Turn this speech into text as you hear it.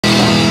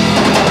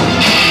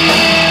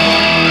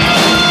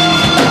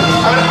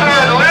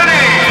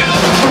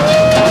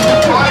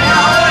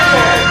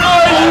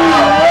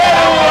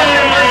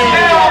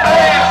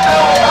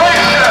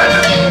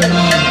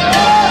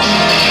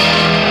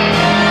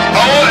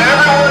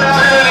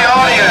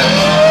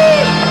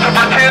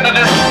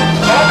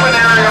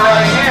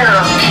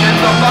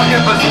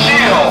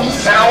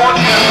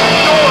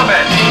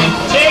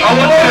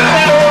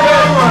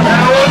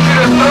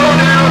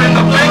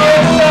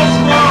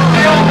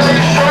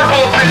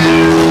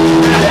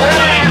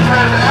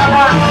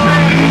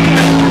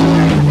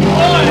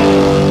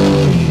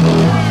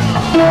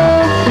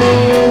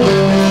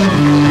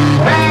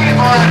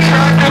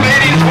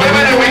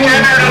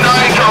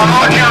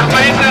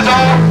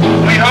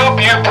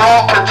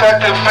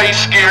protective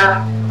face gear.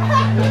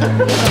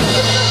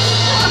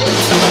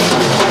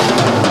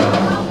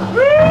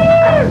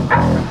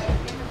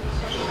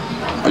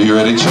 Are you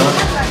ready, Chuck?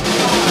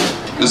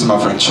 This is my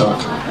friend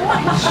Chuck.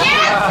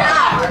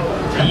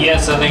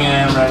 Yes, I think I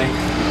am ready.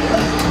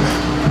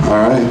 All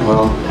right,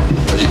 well,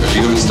 are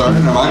you going to start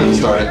it or am I going to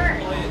start it?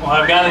 Well,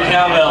 I've got the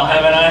cowbell,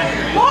 haven't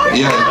I?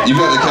 Yeah, you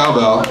got the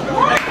cowbell.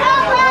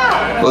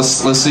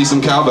 Let's see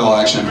some cowbell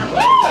action.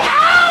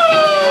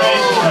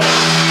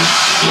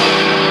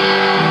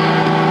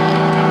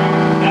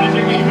 Guys, are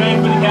you ready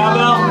for the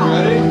cowbell?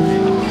 Ready?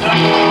 Are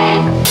you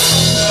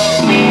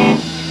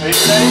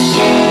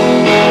ready?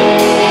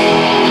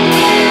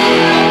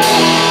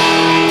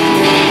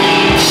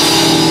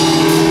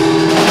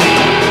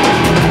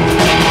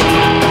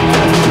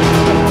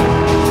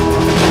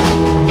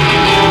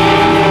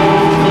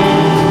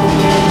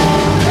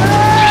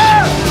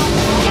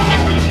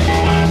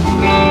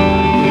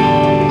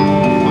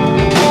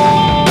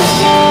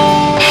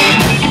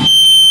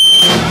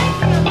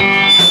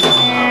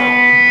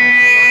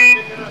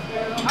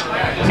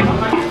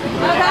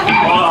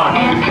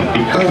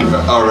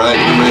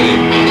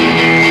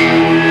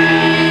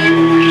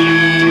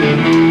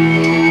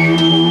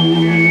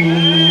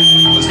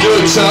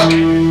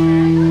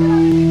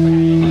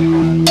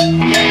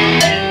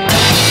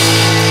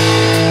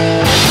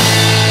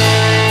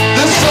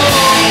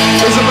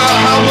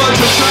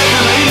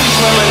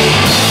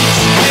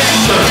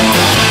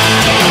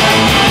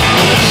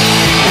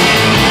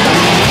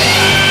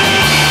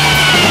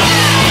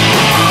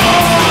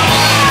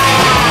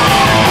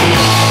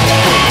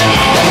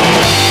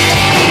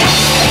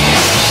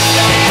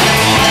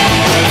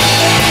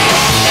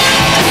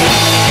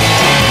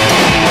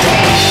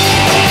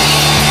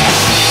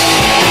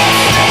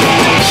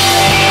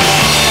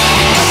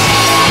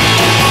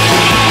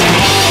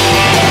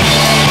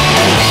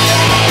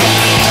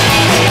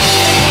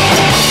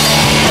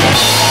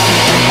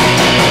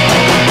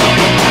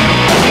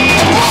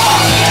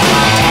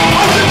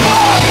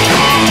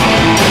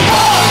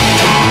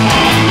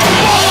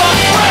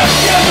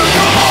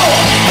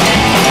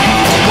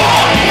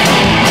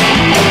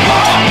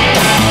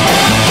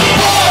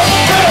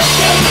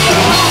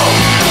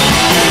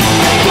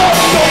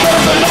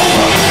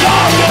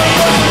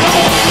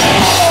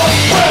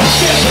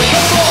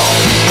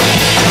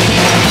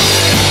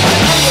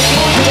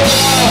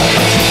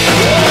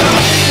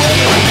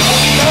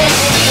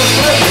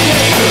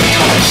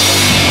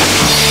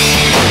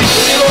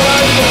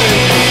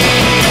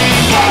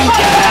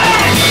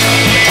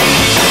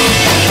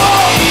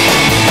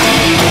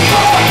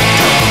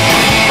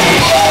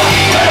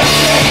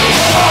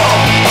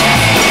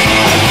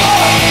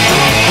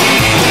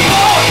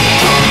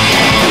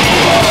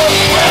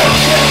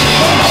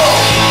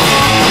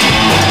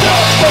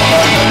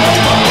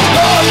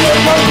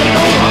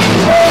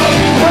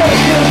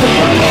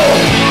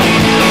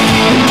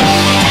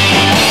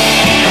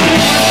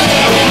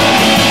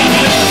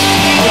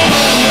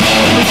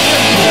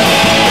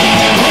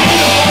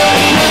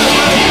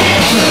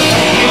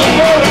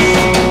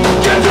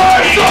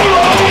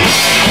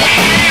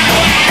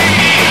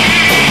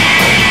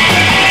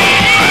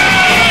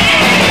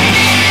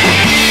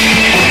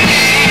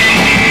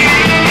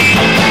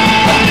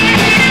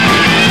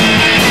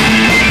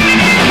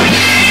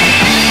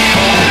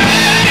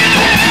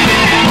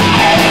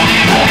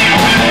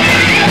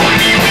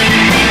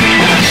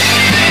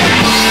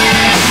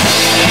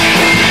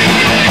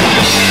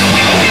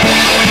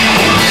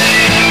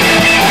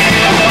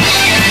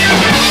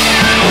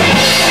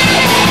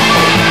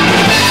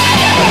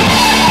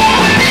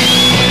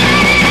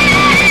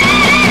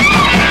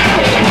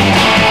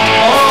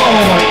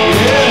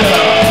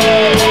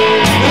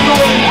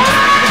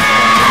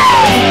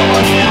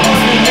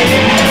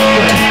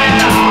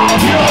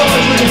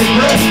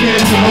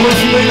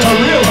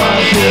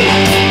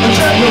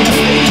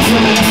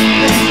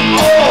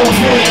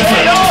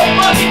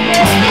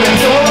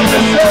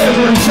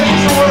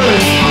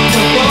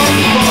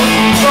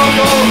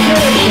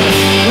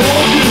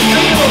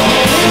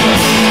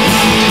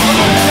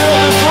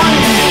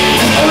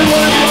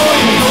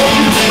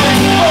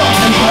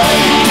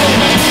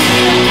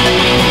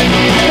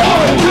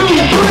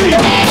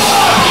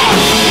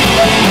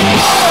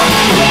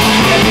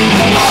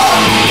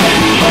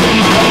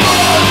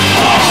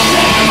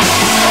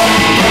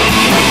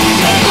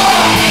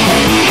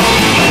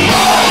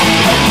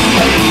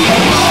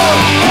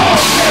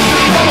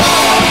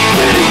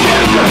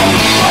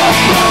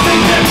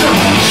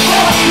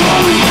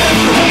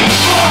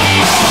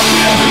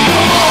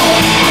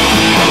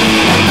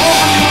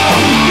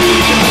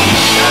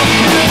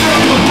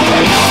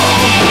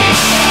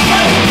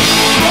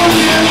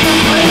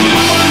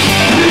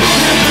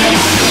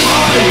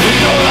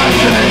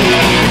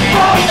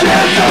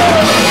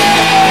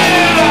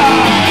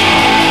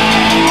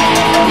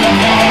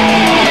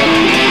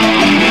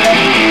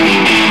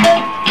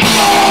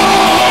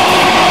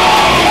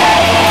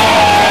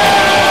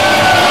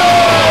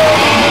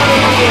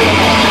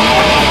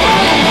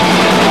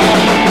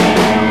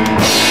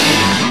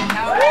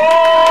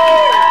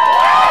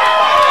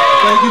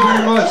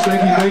 much.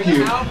 Thank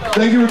you.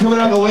 Thank you for coming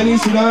out to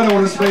Lenny's tonight. I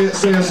want to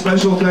say a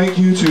special thank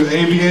you to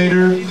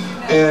Aviator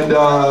and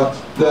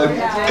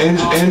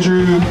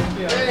Andrew.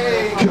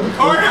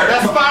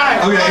 That's fine.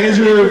 Okay,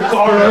 Andrew,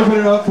 for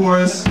opening up for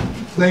us.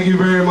 Thank you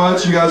very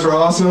much. You guys are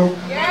awesome.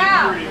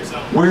 Yeah.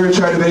 We're gonna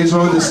try to base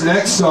on this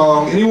next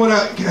song. Anyone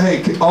out?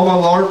 Hey, all my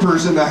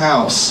LARPers in the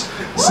house,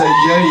 say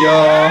yeah,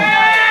 y'all.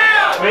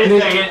 Wait a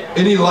second.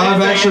 Any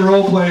live action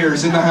role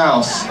players in the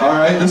house? All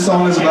right, this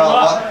song is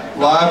about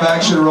live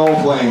action role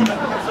playing.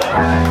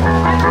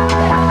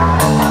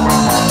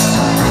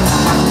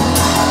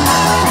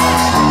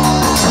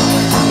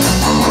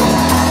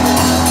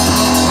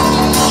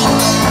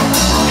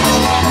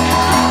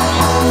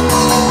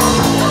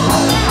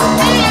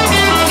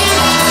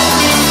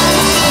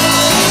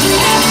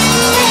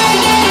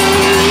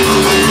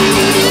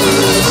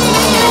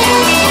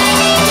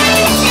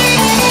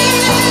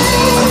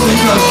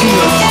 I see a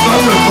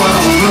thundercloud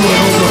brewing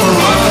over the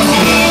horizon.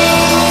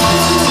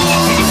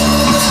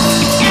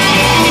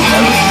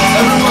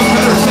 Everyone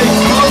better take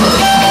cover.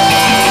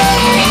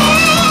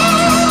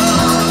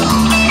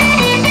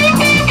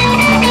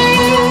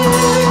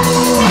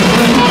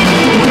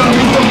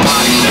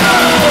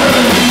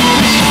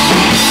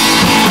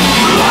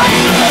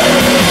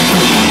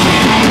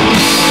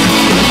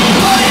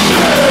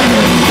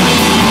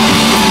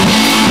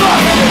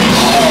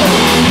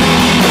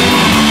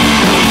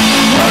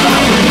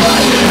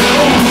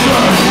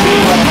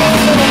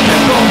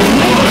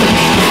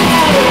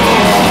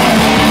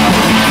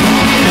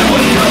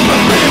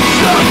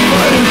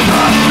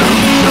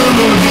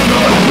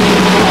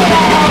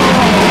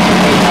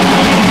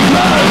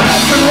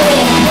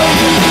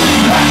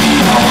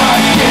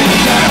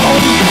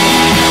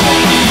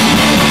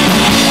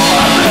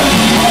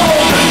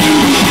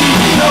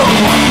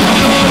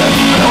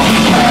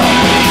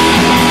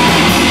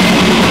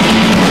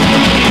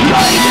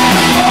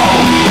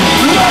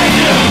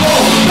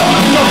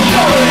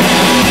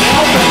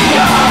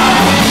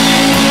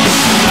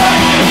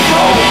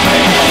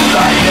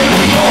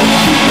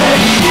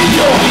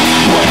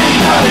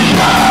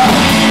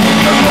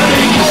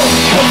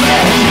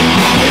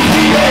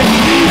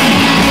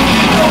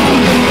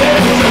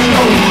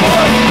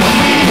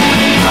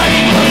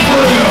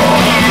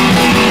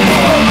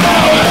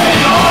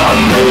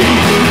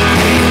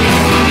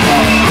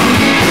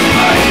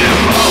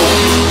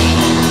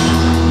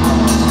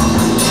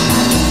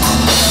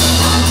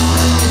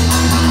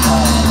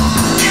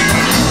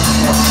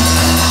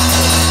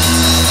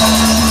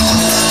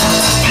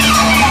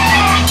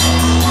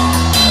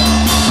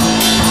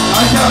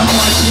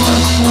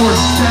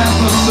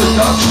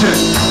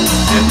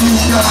 If you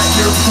got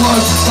your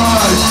 +5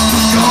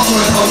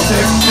 gauntlet of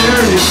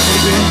dexterity,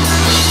 baby,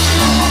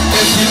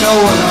 if you know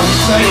what I'm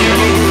saying.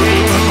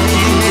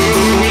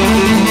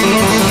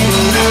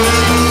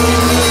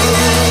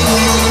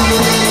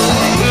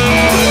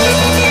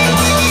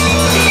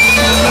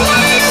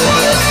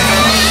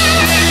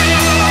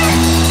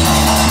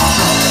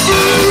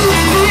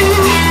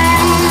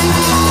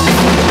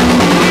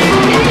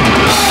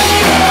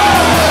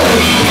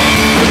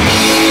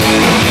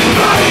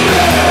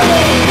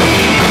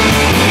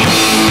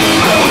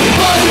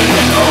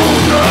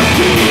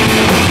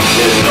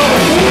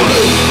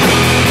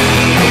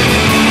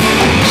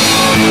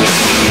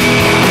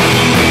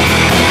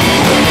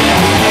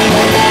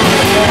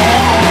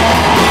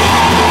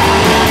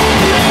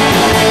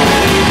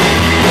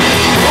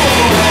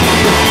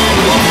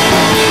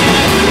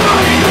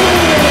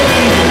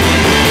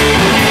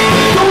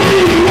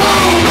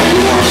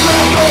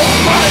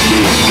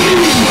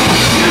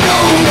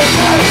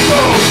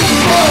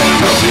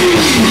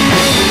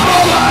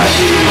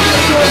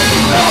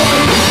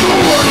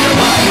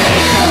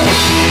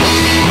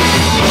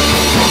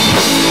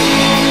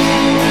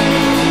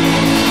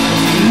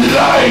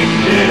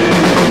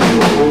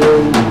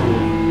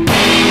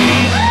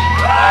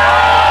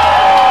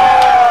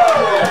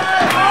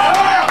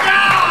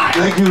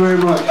 Thank you very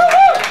much.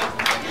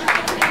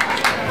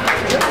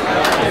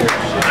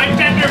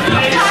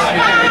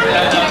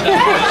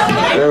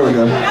 There we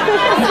go.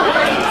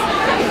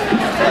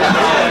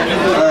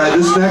 Alright,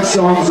 this next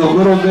song is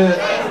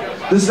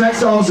this next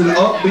song is an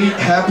upbeat,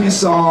 happy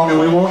song, and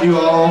we want you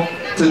all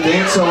to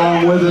dance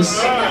along with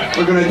us.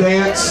 We're gonna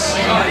dance,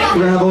 we're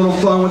gonna have a little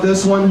fun with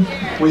this one.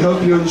 We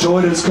hope you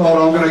enjoyed it. It's called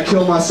I'm Gonna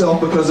Kill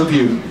Myself Because of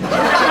You.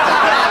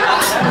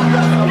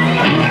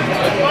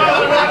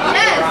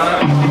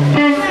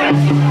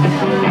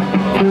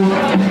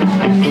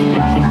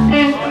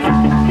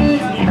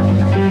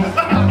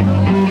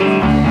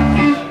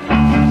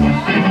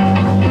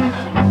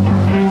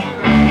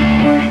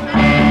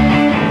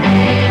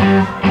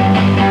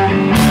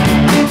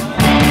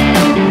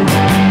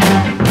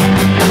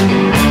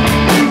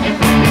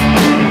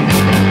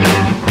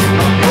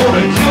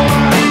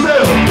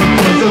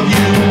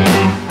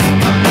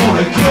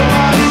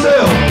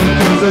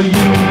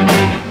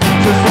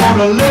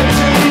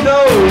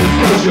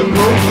 You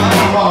broke my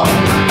heart.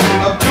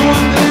 I'm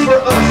doing this for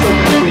us, so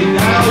maybe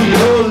now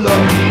you'll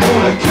love me.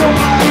 Gonna kill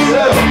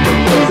myself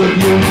because of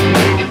you.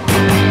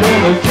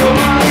 Gonna kill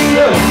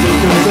myself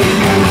because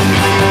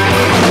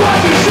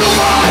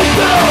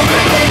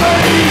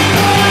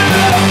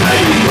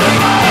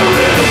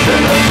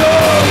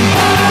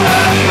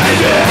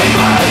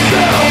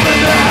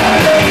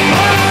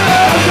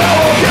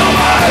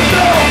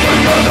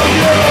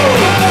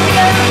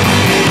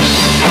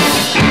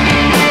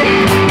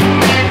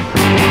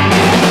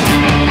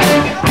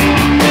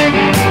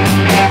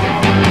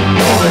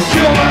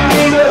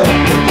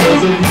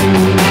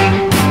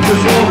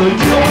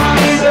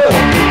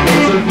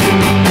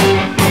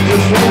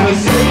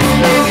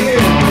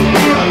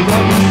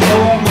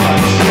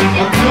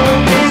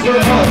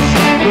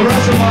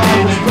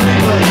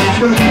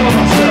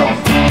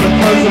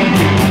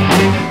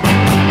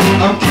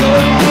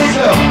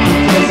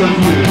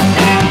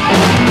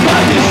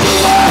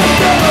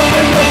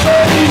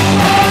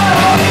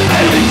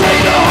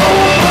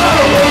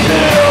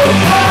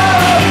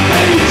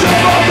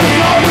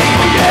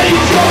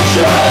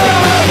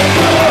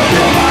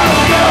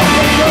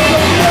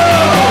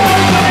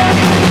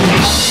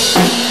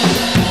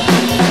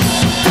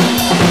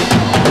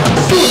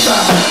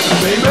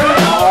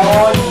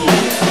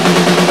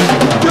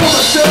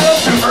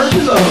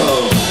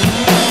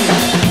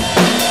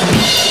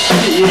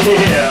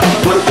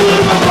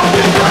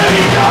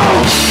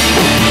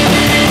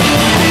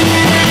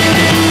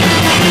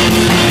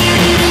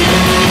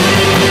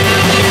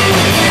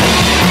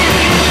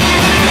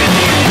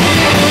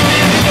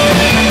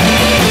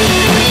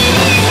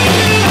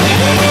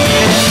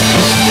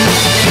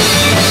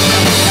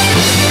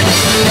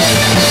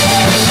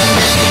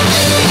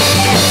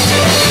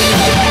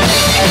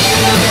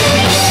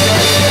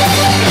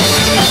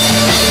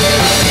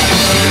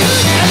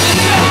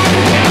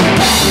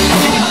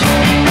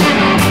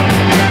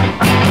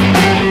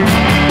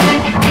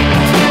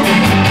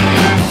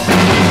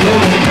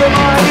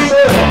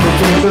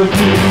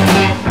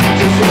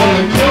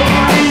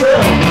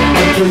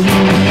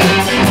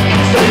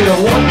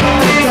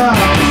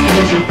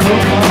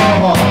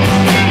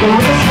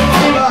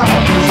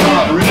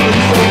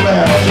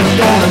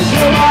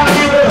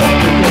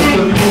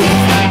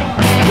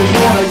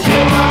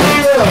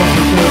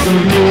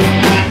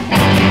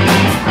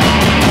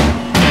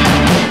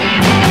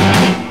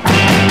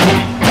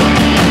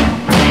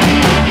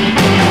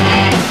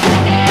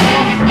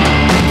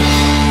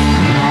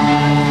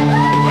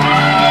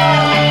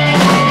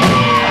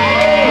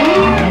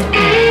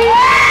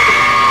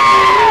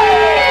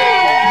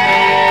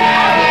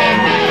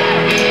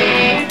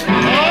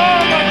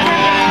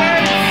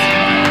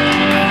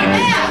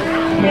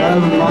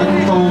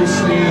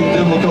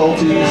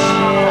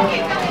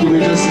royalties. Give me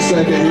just a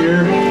second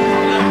here.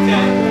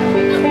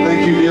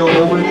 Thank you, Neil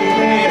Holman.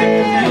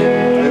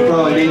 They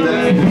probably need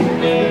that.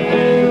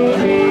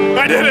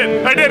 I did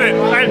it! I did it!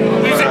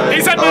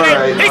 He said my name!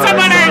 Right, He said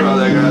my sorry name! about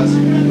that, guys.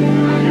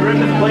 You ripped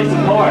this place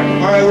apart.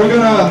 All right, we're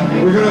gonna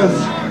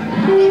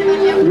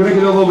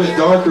get a little bit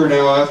darker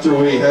now after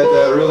we had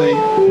that really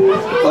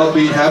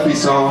upbeat, happy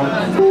song.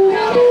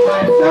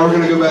 Now we're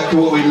gonna go back to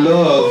what we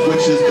love,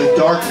 which is the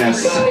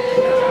darkness.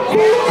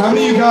 How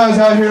many of you guys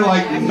out here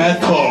like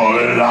metal?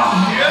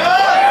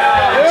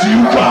 Do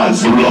you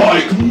guys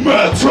like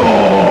metal?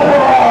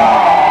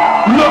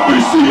 Let me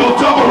see your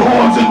double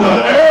horns in the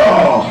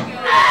air.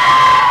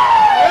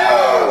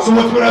 So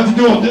what we're gonna have to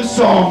do on this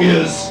song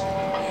is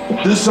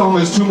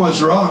too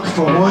much rock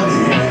for one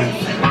hand.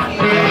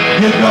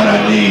 You're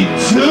gonna need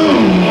two.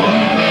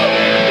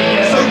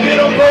 So get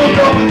them both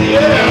up in the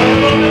air.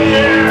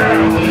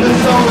 This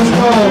song is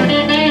called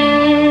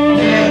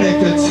Panic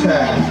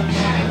Attack.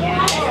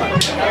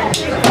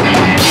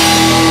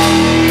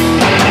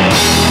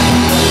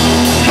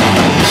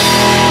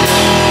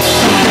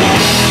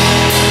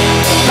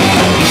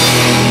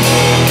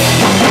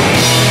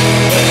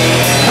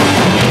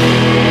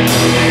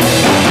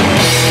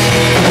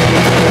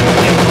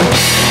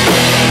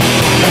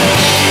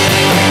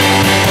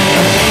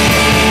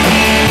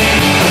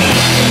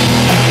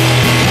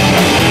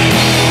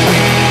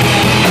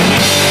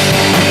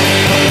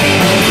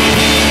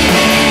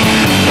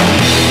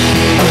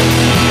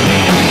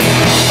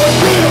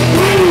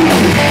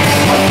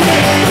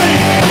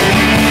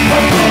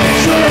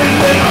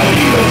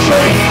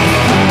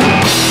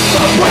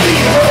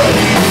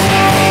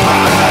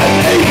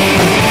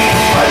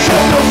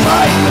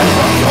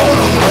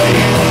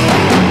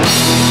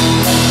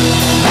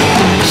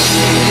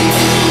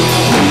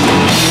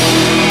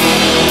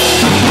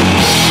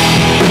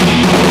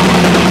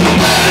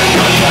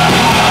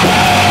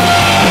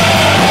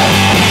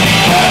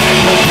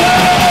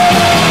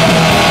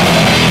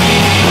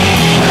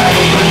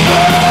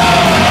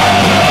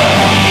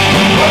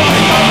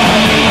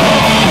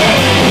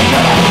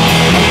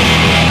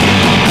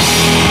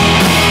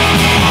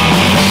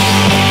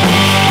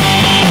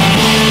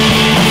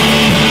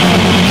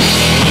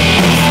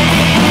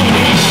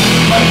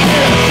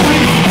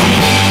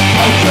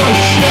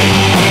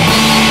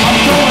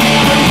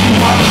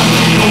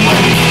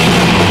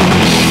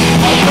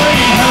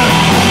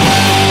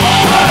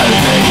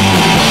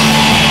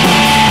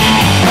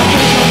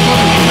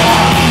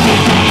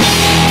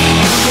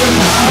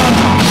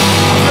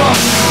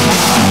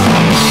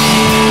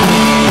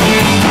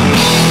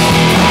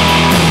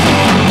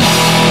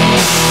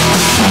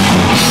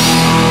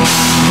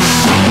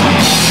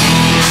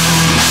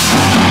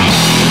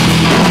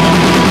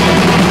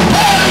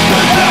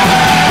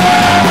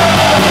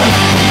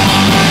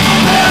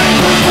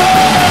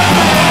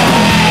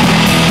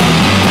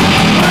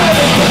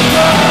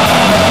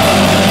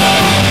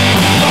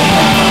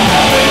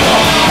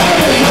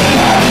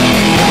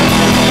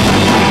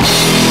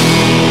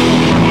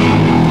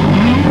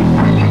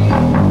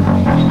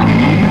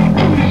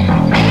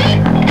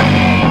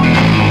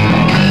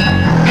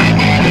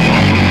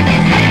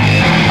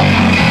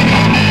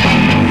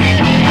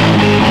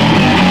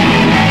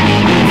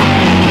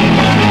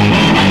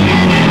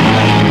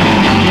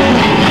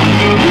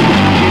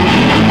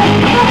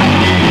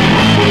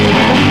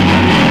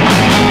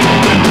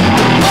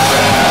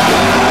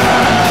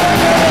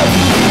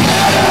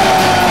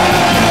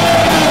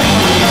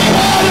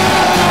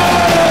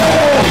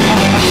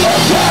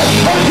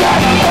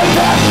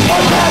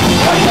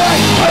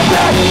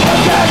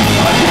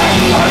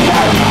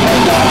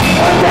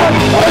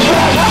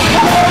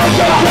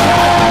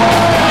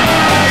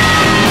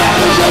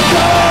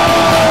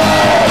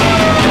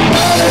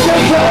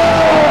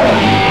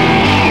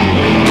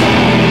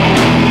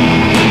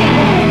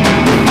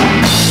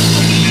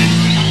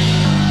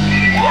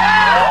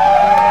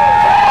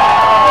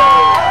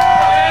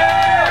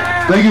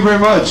 Thank you very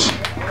much.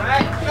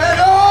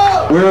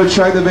 We're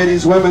attractive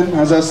 80s women,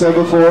 as I said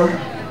before.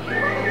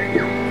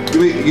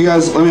 You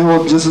guys, let me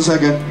hold just a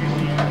second.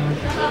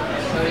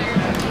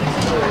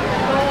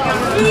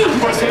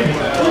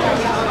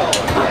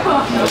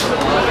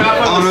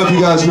 I don't know if you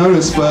guys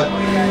noticed, but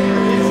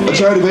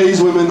attractive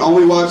 80s women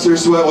only wipe their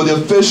sweat with the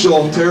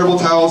official terrible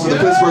towels of the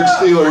Pittsburgh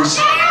Steelers.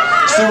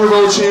 Super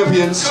Bowl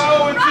champions,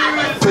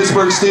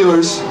 Pittsburgh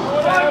Steelers.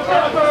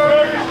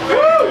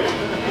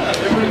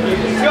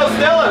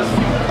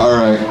 All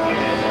right.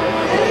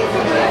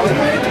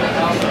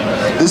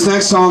 This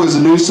next song is a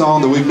new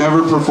song that we've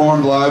never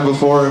performed live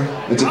before.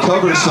 It's a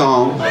cover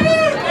song,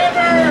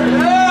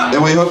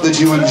 and we hope that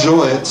you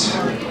enjoy it.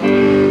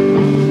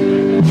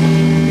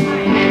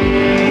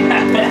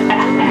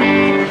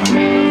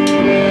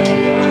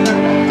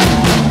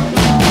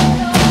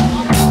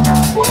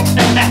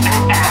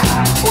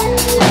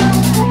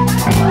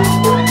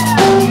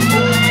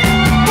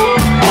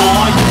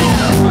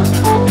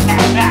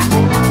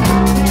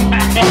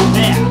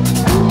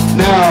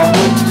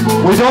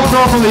 We don't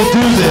normally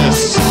do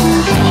this,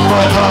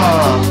 but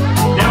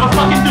never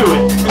fucking do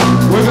it.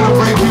 We're gonna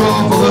break you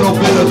off a little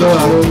bit to the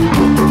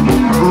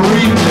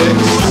remix.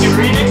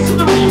 Remix to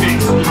the remix.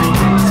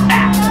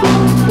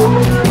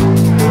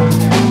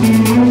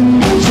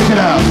 Check it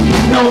out.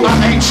 No, I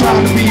ain't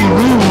trying to be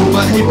rude,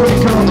 but hey, pretty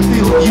girl, I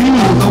feel you.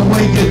 The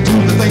way you do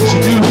the things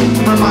you do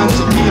reminds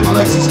me of my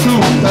Lexus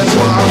coupe. That's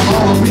why I'm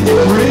all up in your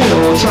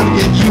grill, trying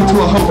to get you to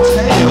a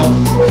hotel.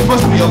 You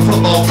must be a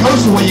football coach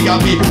the way you got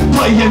me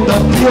playing the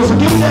field. So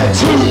give me that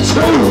toot.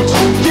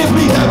 Give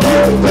me that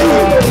beat.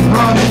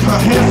 Running her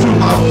hands through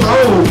my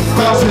throat,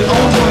 bouncing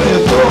on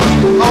 24.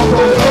 Off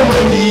on the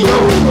radio.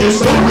 It's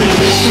the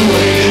remix to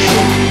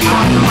edition.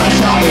 I'm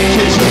fresh out the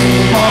kitchen.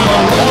 Mama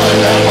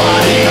rolling that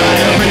body, got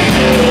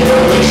everything.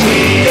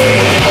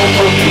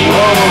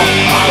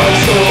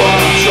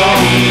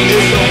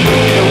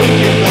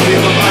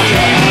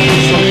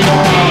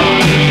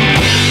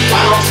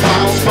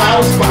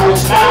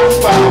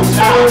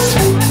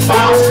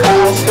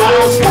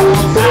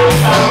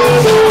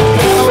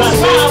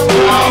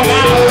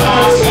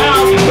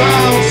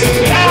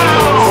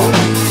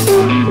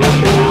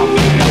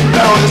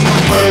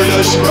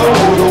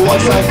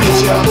 Once I get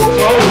you out the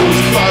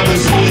clothes,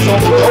 privacy's on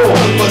the door,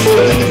 but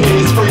still in the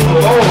heat is free for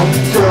more.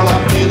 Girl,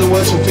 I'm feeling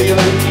what you're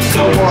feeling,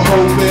 no more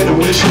hope and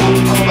wishing.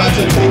 I'm about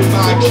to take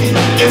my key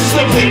and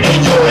slip it in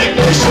your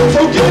ignition.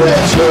 So give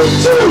that toot,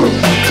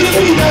 give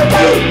me that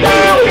beat.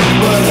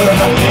 Run her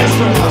hands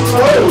from my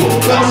throat,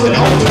 bouncing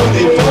on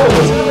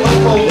 24s,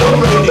 up on the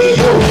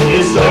radio.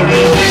 It's the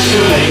remix to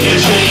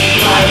ignition,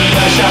 I'm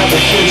fresh out the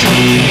kitchen.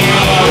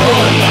 I'm a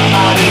rolling my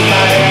body,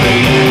 got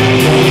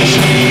everything.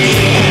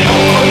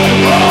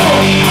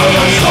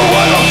 So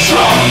what I'm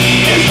strong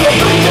is the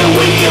freaking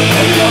weekend,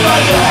 baby, I'm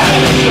about to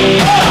have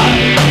it.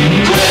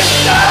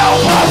 Glitched out,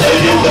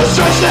 pilot in the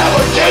stretch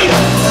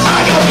navigator.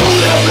 I got food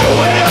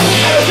everywhere,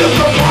 as if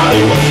the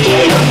party was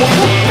catered.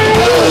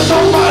 Wheels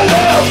on my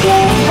left,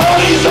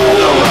 parties on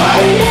the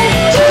right.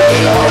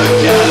 Take it all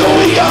together,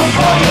 we got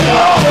fucking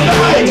all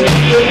night.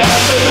 Then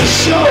after the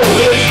show,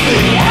 it's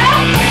me.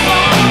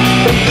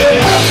 Then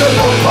after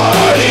the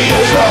party,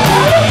 it's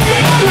right.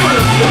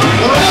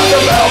 Round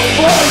about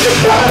 4, you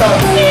gotta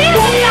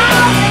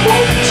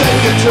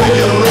take it to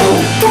your room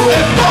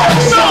and fuck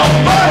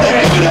somebody.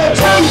 Give me that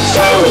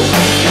toot.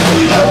 Give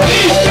me that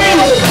beat.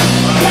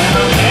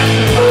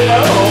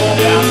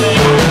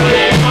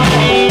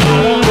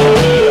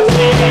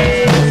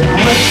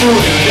 Retro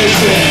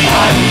edition.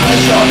 I'm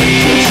fresh out the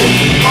kitchen.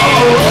 I'm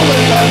a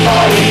rolling that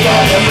body,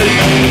 got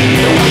everything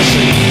you're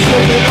wishing.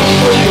 Slipping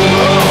over your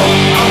world.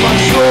 I'm a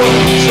sort of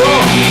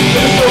drunk.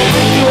 There's no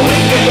freaking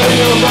weekend that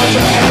you're about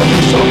to have me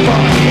so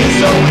fun.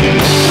 It's so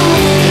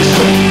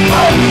edition.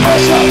 I'm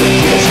fresh out the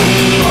kitchen.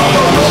 I'm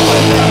a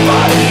rolling that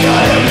body,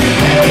 got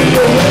everything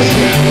you're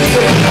wishing.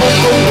 Slipping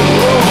over your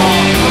world.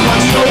 I'm a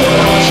sort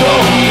of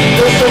drunk.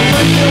 There's no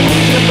freaking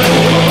weekend that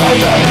you're about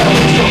to have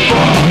me so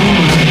fun.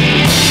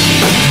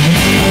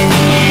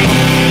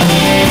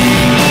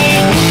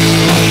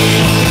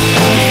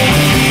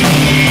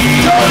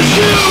 Cause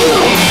you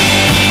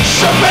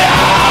should be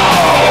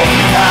out,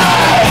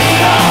 I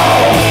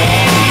know.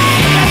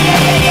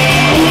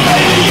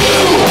 Maybe you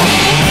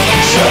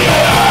should be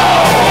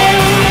out,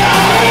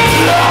 I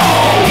know.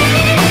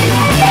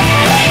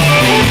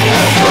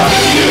 And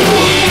brother, you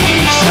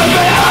should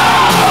be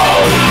out,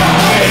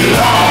 I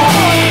know.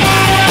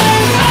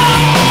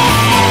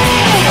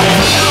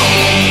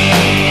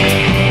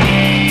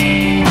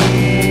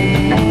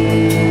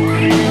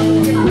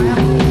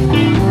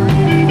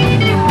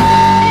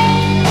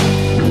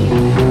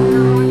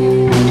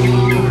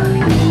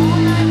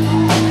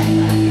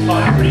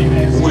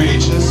 We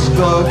just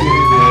fucking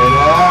it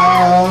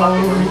out.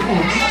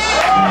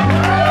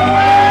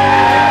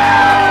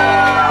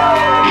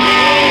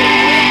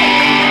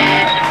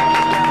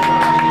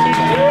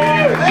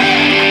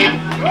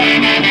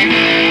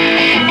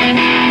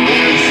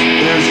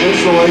 There's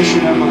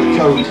insulation in my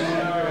coat.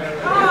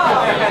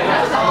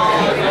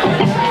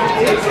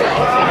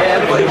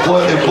 It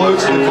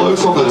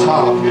floats on the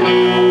top.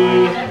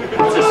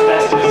 It's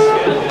asbestos.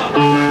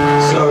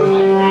 So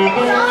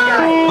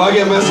if I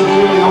get messing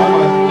really on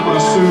my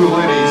suit of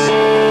Lenny's.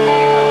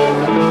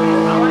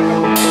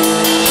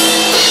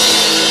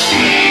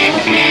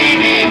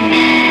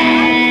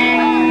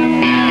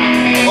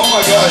 Oh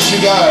my gosh, you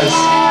guys,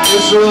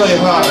 it's really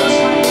hot.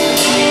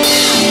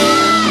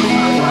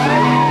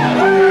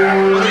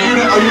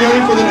 Are you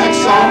ready for the next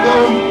song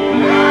though?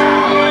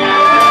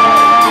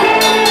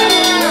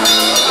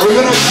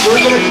 We're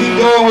gonna keep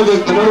going with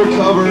another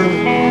cover.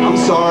 I'm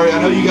sorry, I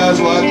know you guys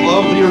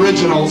love the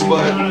originals,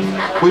 but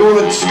we want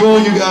to school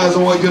you guys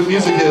on what good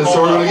music is,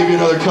 so we're gonna give you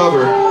another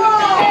cover.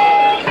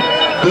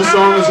 This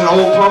song is an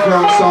old punk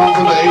rock song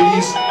from the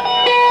 80s,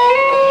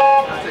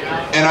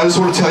 and I just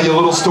want to tell you a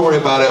little story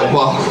about it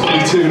while we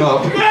tune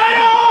up.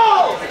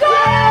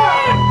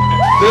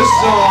 This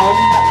song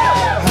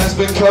has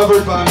been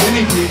covered by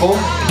many people,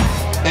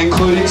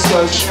 including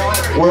such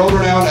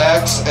world-renowned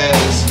acts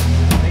as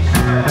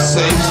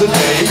Saves the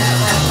Day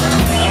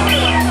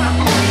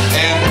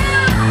and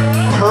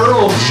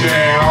Pearl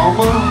Jam.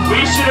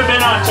 We should have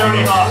been on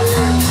Tony Hawk.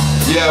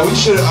 Yeah, we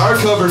should. Our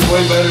cover's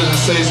way better than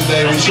Saves the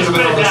Day. We should have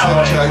been able to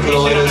soundtrack to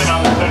the latest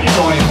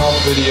Tony Hawk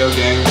video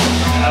game.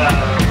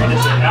 What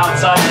is it?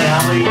 Outside the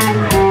Alley?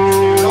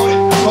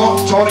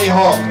 Tony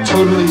Hawk,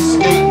 Totally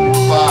Skate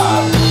 5.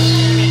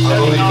 I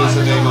believe is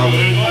the name of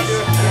it.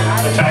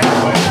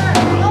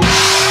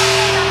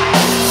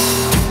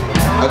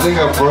 I think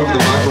I broke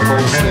the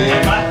microphone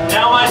stand.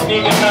 Now I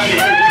think I'm going to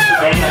introduce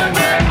the band.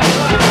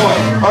 Good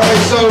point.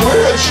 Alright, so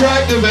we're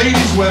attractive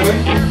 80s women.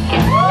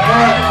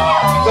 Alright.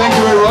 Thank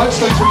you very much.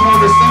 Thanks for coming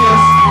to see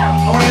us.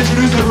 I want to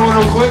introduce everyone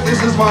real quick.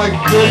 This is my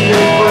good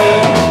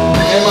friend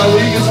and my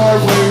lead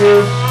guitar player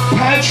here,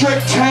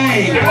 Patrick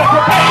Tane.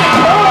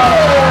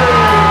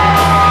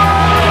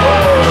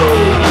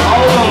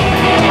 All the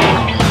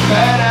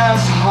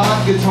badass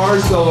hot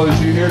guitar solos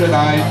you hear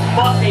tonight.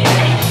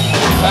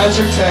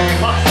 Patrick Tane.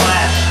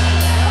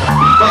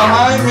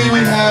 Behind me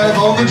we have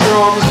on the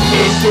drums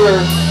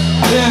Mr.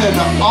 Ben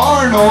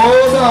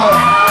Arnold.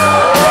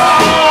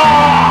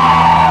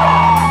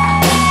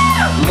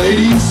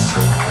 Ladies,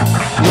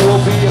 he will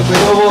be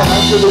available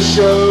after the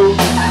show.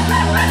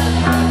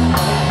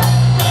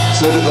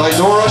 So like,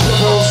 don't rush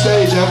up on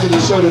stage after the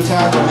show to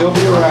tap him. He'll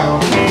be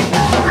around.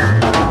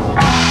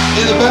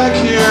 In the back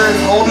here,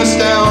 holding us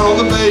down on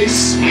the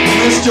bass,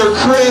 Mr.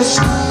 Chris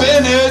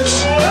Bennett.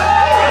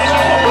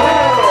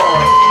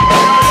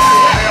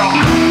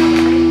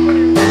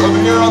 Over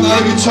here on the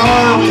other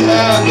guitar, we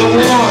have the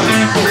one,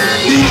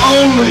 the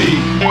only,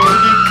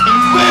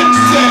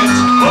 Vincent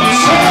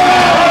Chen.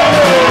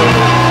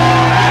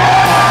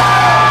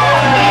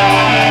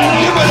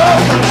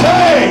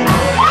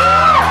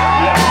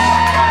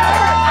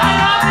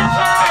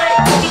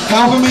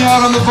 Helping me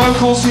out on the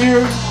vocals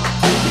here,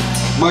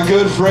 my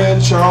good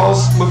friend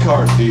Charles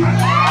McCarthy.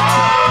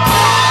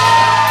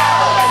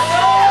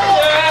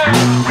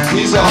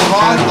 He's a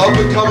hot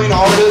up-and-coming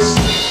artist.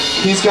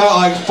 He's got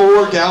like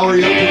 4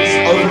 gallery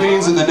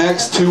openings in the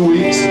next 2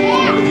 weeks.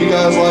 If you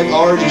guys like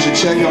art, you should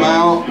check him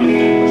out.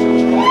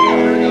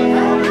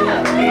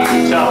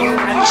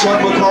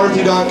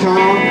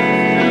 ChuckMcCarthy.com.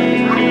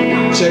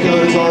 Check out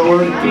his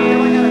artwork.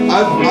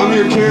 I'm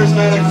your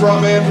charismatic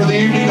frontman for the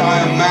evening. I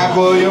am Matt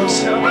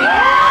Williams.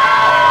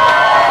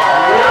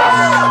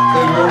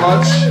 Thank you very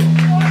much.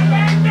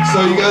 So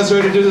you guys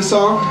ready to do the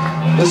song?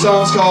 The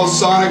song's called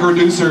Sonic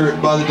Reducer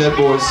by the Dead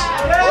Boys.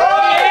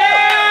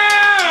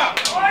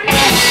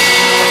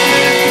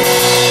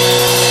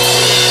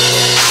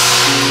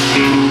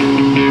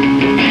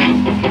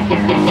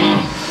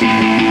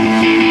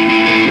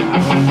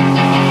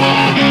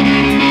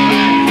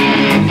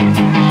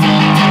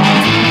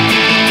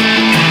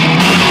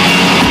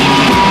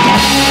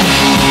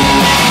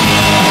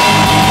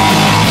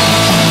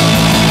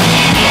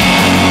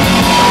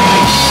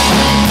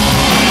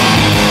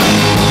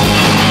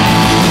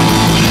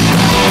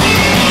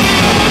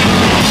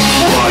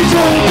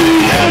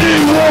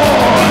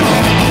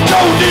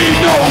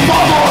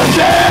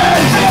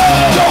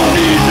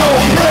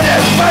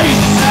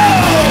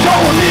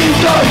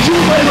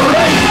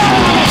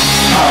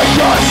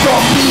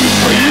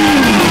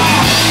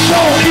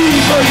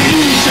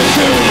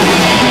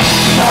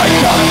 I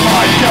got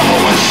my devil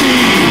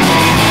machine,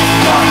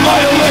 got my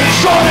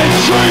electronic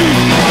dream,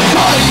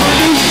 got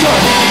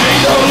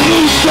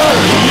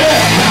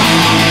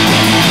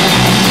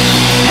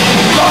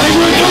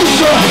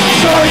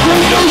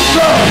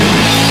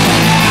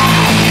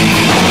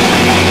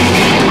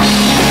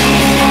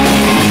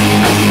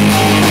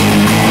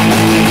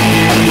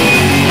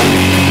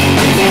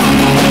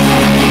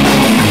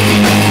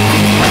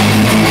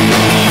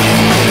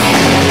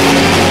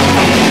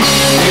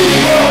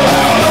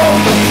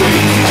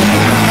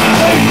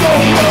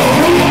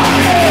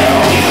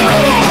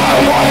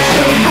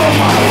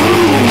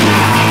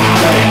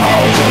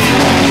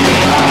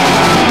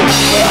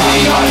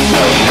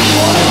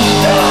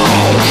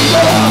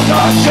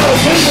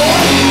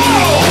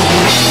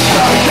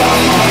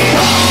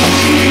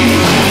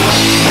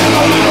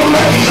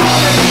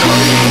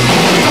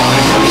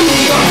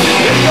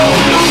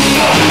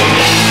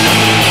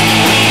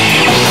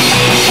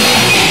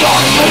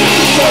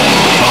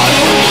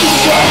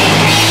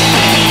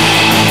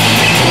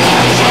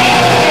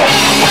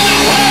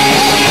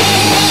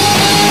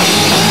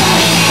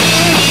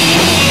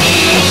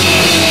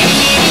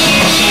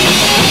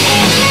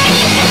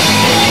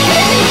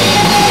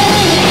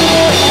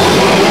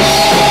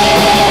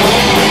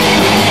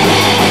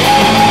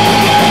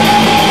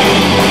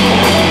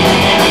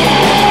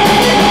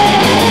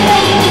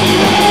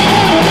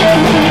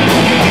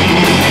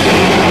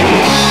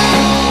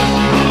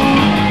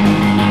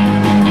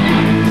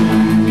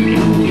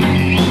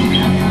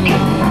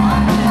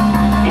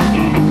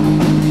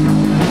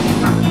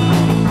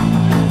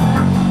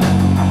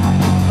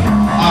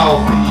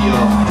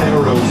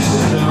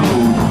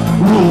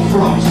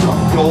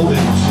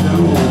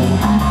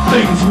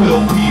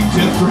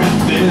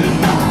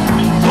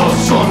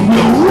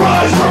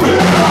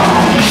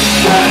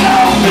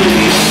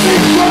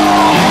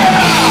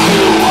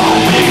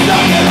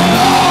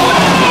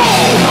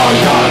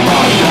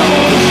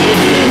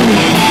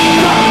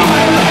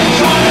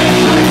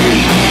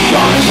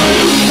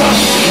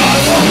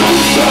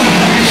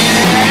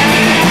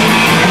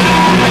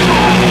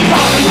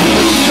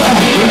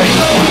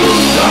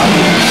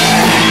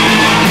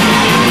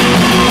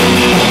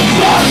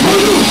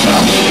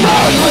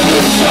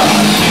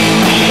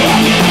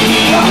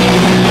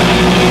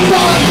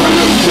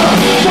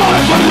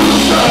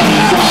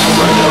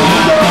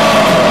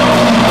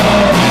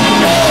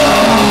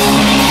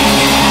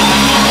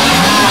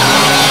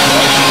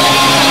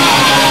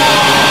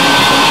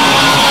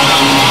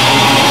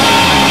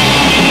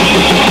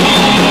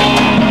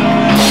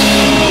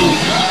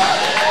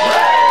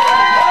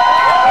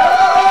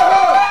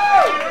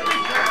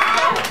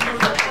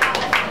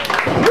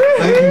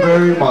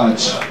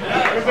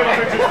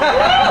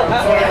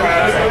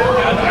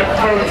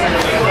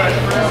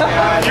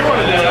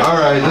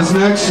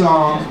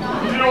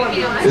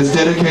is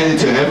dedicated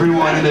to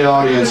everyone in the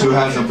audience who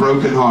has a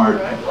broken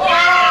heart.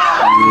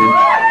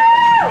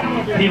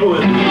 People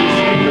with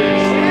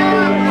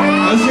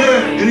Let's hear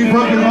it. Any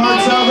broken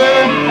hearts out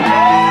there?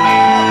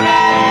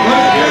 Let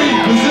me hear you,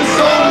 because this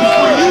song is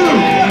for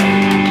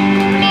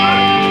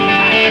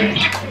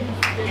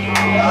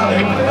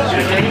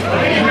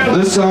you.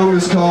 This song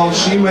is called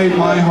She Made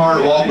My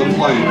Heart Walk the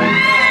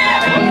Plank.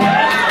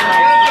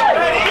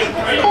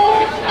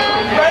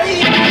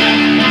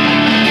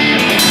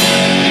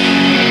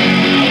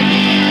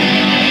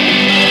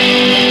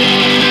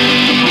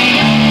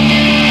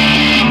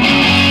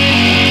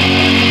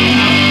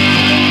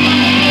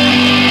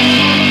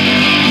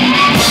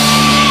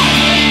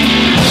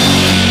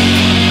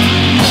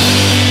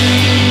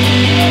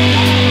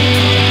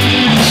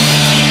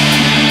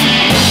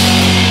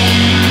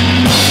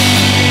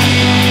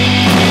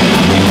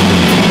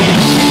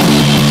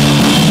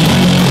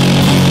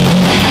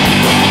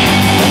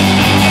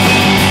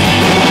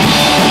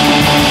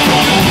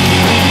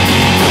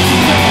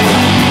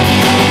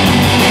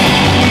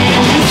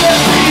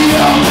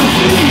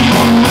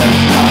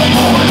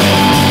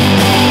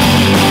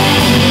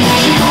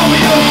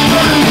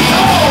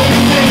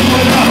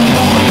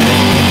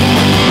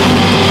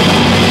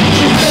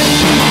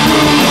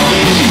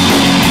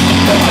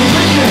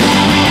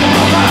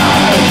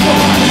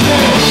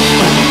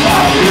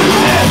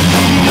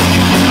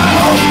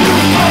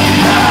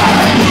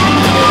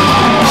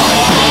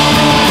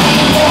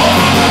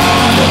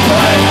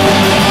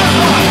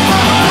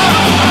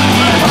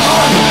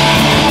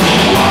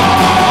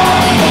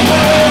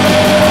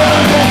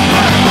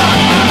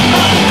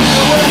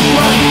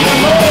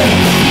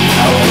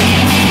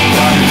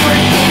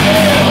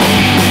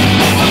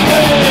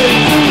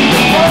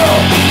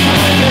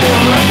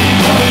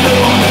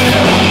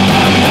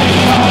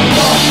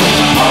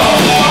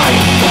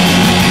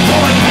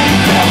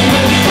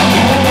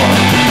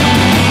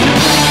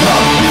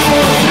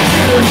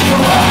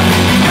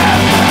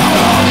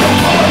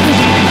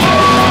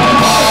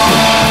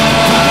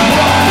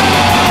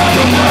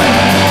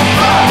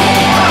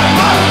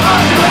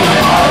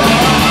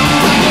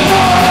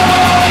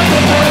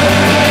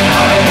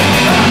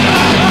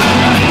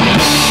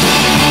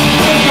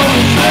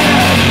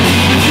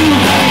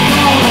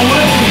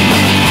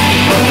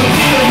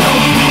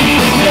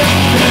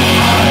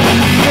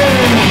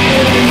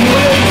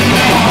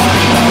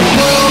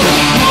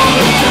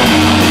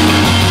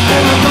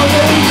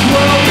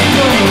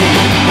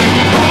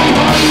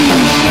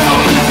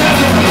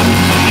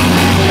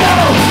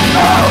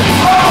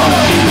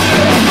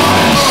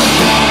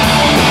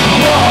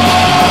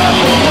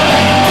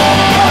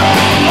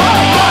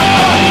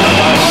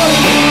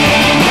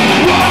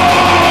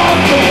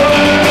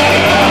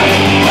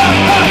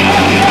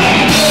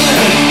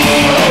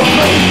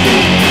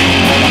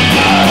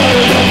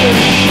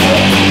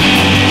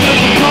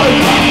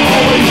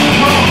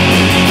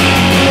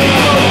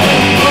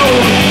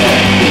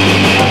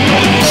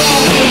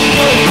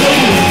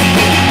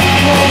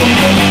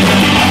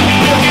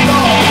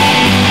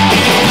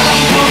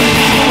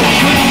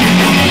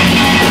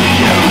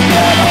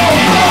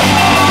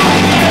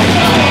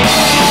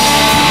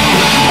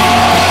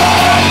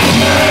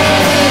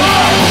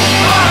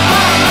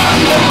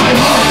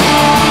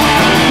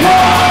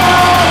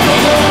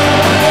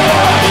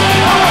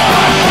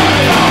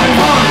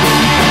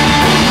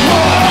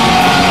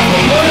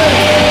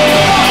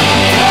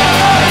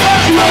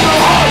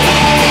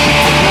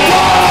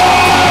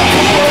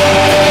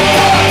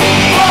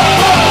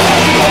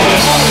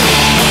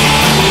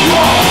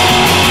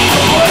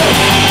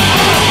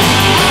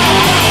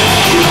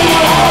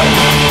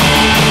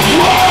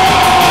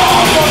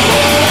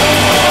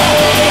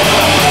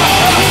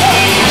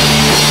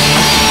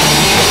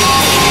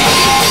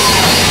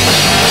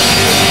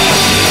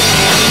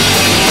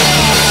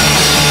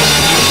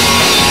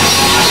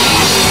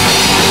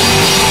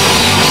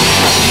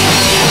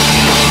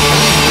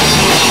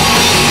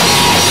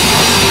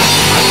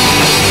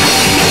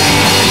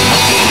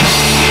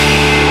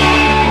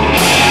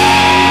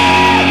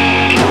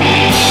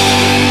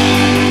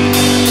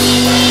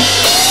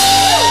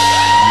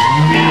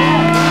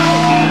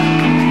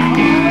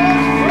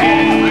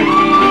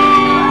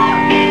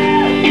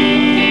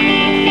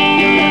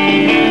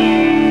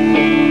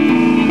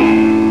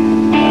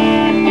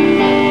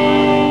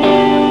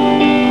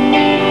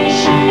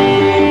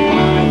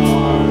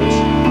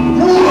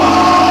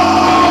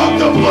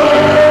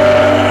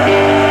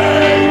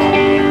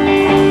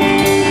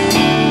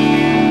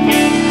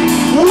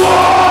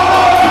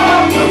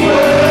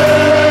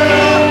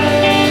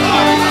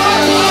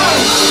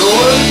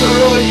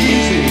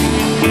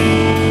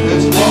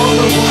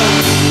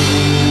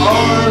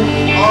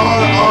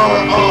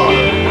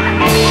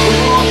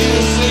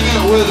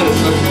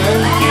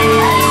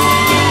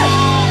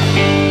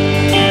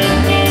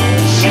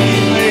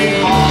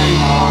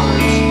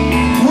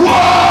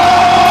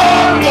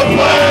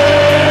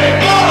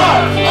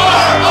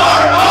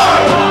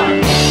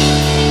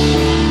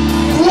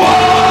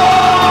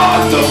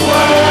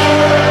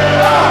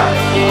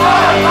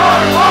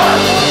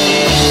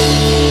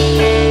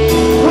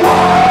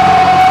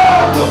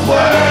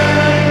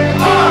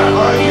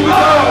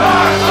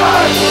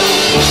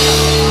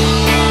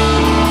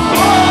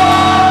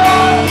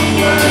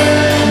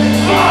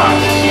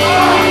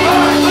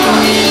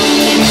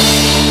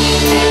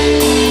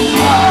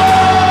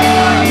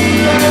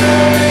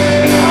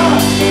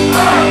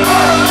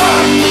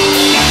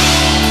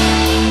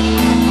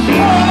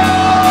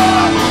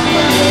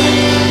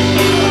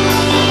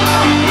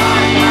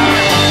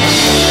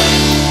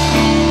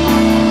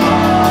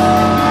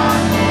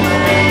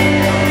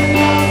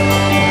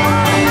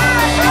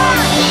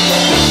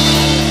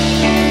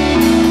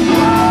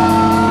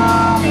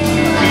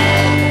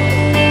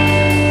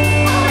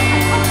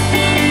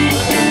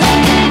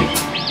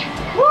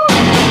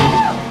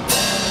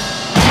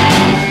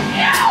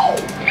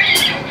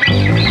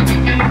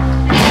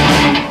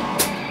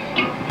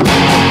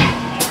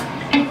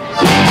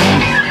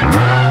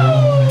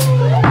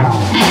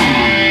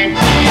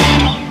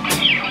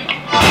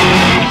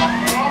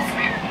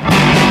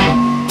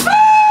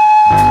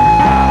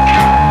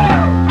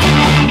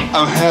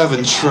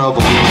 having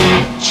trouble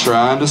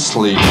trying to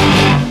sleep.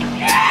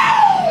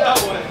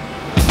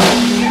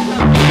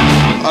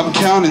 I'm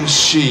counting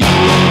sheep,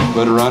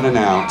 but running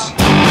out.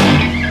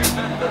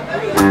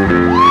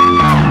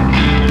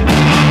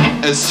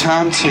 As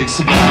time ticks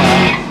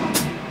by,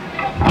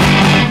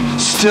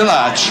 still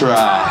I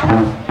try.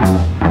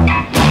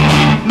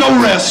 No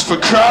rest for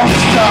Christ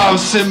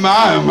stops in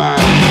my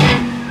mind.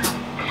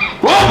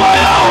 Oh my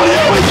own,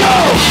 here we go!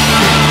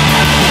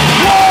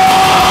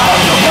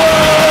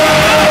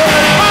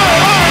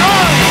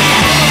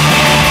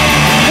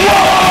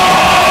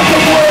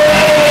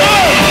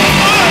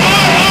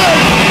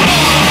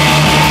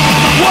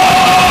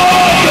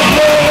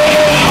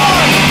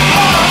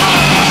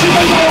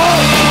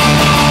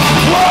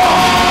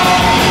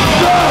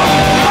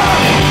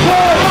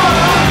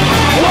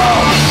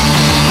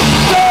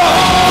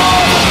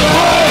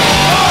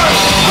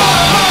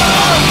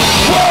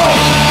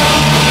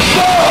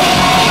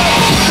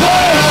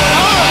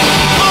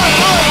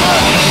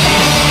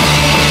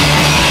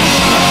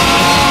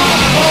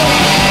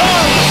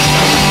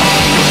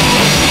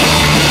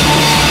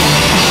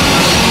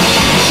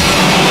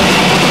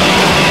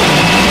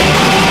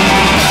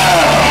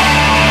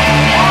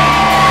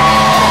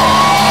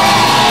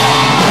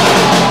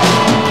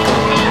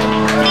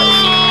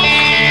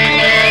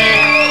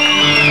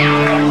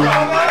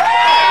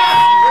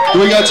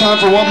 We got time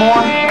for one more?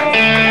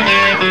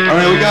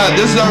 Alright,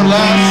 this is our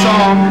last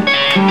song.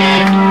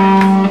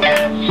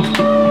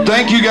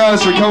 Thank you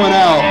guys for coming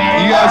out.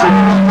 You guys are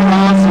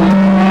awesome.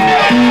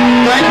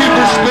 Thank you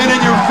for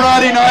spending your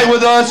Friday night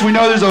with us. We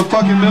know there's a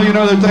fucking million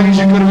other things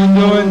you could have been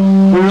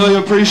doing. We really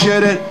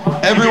appreciate it.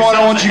 Everyone,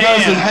 I want you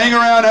guys to hang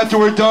around after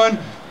we're done.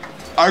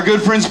 Our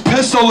good friends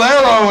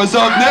Pistolero is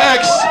up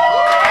next.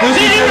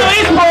 CD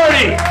release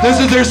party! This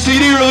is their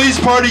CD release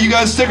party. You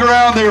guys stick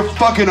around. They're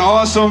fucking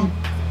awesome.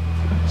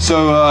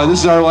 So this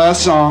is our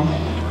last song.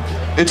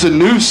 It's a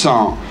new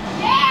song.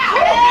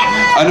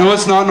 I know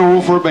it's not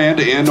normal for a band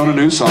to end on a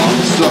new song.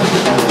 So,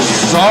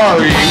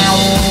 sorry.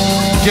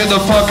 Get the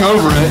fuck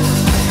over it.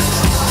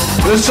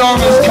 This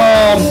song is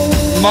called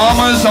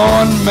Mama's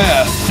On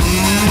Meth.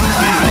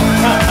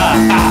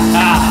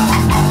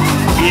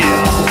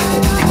 Yeah.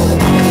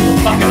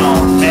 Fucking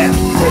on meth.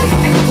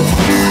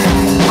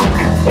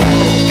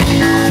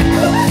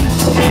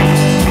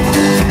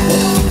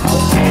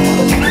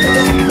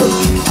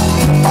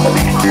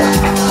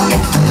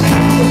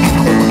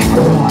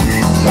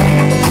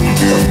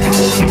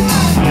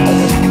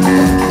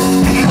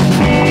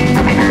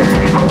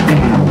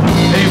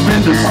 Ain't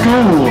been to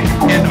school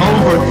in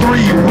over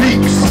 3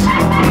 weeks.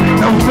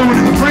 No food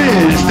in the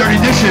fridge, dirty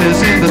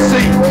dishes in the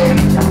sink.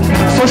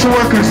 Social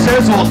worker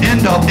says we'll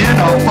end up in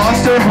a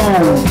foster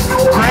home.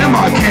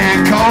 Grandma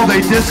can't call,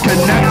 they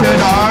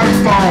disconnected our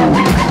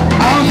phone.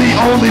 I'm the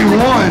only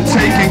one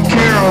taking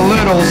care of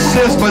little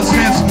sis, but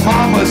since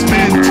Mama's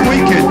been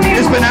tweaking,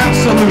 it's been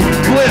absolute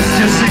bliss.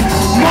 You see,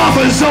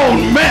 Mama's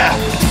on meth.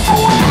 I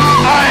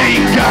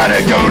ain't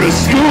gotta go to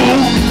school.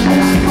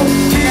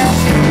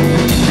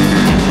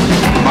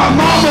 My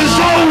mama's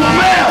on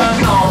meth,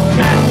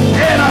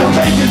 and I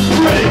think it's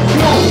pretty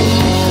cool.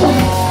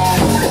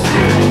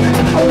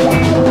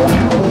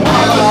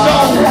 Mama's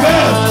on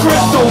meth,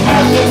 crystal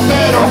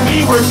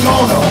methamphetamine. We're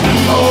gonna be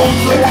on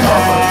the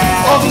cover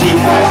of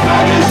T-Flex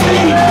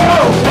magazine. Go!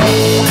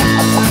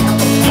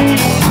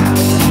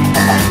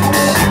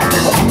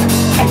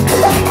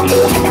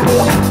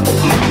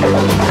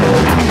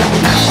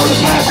 For the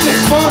past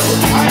 6 months,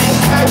 I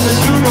ain't had to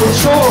do no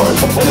chores.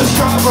 Just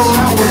drive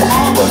around with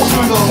Mama to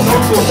the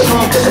local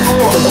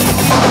drugstore.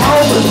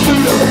 Mama's to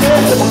the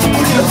bed,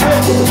 we can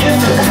fit in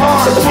the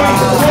car. Between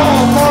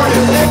Walmart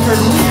and Eckerd,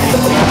 we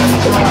ain't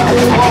gotta drive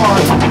far.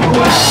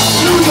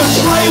 To the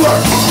trailer,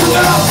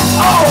 now,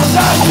 oh,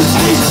 now you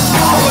see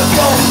Mama's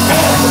on